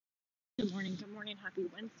Good morning, happy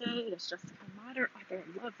Wednesday. It is Jessica Motter, author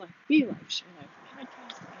of Love Life, Be Life, Share Life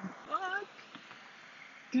podcast and book.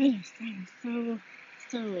 Goodness, I am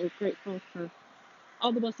so grateful for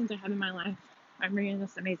all the blessings I have in my life. I'm reading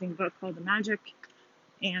this amazing book called The Magic,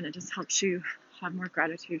 and it just helps you have more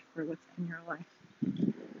gratitude for what's in your life.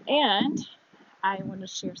 And I want to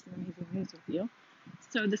share some amazing news with you.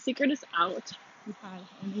 So The Secret is out. We had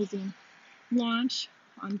an amazing launch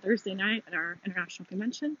on Thursday night at our international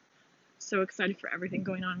convention. So excited for everything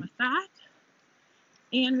going on with that.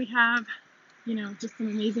 And we have, just some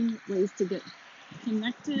amazing ways to get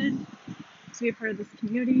connected, to be a part of this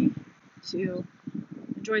community, to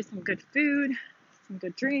enjoy some good food, some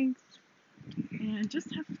good drinks, and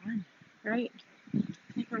just have fun, right? I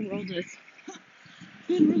think our world has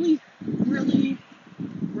been really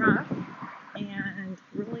rough and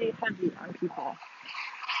really heavy on people.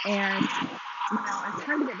 And, it's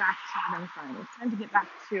time to get back to having fun. It's time to get back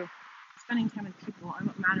to spending time with people and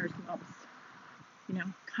what matters most.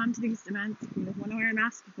 Come to these events. If you want to wear a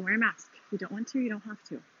mask, you can wear a mask. If you don't want to, you don't have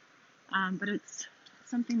to. But it's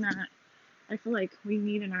something that I feel like we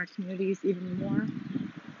need in our communities even more.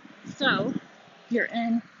 So if you're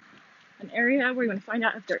in an area where you want to find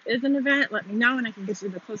out if there is an event, let me know and I can get you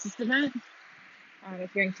the closest event.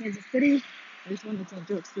 If you're in Kansas City, there's one that's in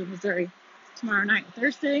Phillipsburg, Missouri tomorrow night,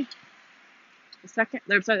 Thursday, the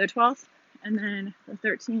 12th, and then the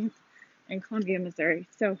 13th in Columbia, Missouri.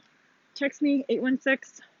 So text me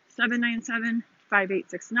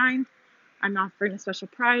 816-797-5869. I'm offering a special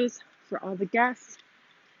prize for all the guests.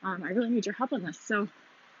 I really need your help on this, so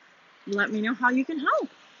let me know how you can help,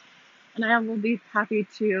 and I will be happy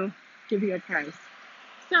to give you a prize.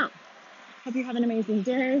 So, hope you have an amazing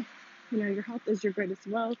day. Your health is your greatest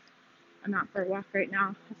wealth. I'm out for a walk right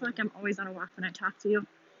now. I feel like I'm always on a walk when I talk to you,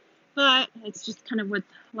 but it's just kind of what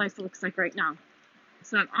life looks like right now.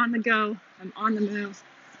 So I'm on the go, I'm on the move,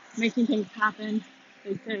 making things happen.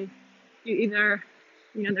 They say you either,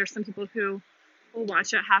 there's some people who will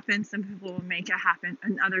watch it happen, some people will make it happen,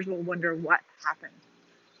 and others will wonder what happened.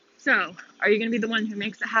 So, are you going to be the one who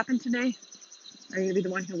makes it happen today? Are you going to be the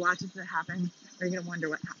one who watches it happen? Or are you going to wonder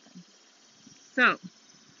what happened? So,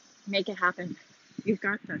 make it happen. You've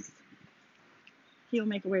got this. He'll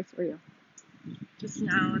make a way for you. Just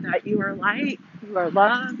know that you are light, you are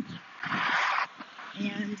loved,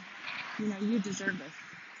 and, you deserve this.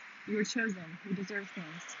 You were chosen. You deserve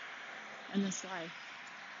things in this life.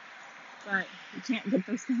 But you can't get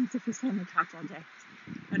those things if you sit on the couch all day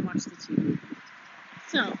and watch the TV.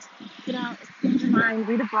 So, get out, expand your mind,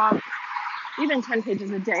 read a book. Even 10 pages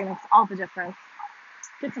a day makes all the difference.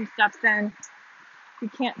 Get some steps in. If you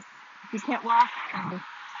can't walk,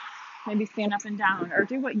 maybe stand up and down, or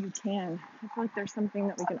do what you can. I feel like there's something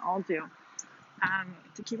that we can all do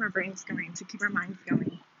to keep our brains going, to keep our minds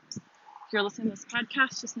going. If you're listening to this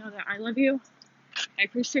podcast, just know that I love you, I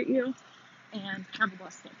appreciate you, and have a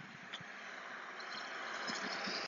blessed day.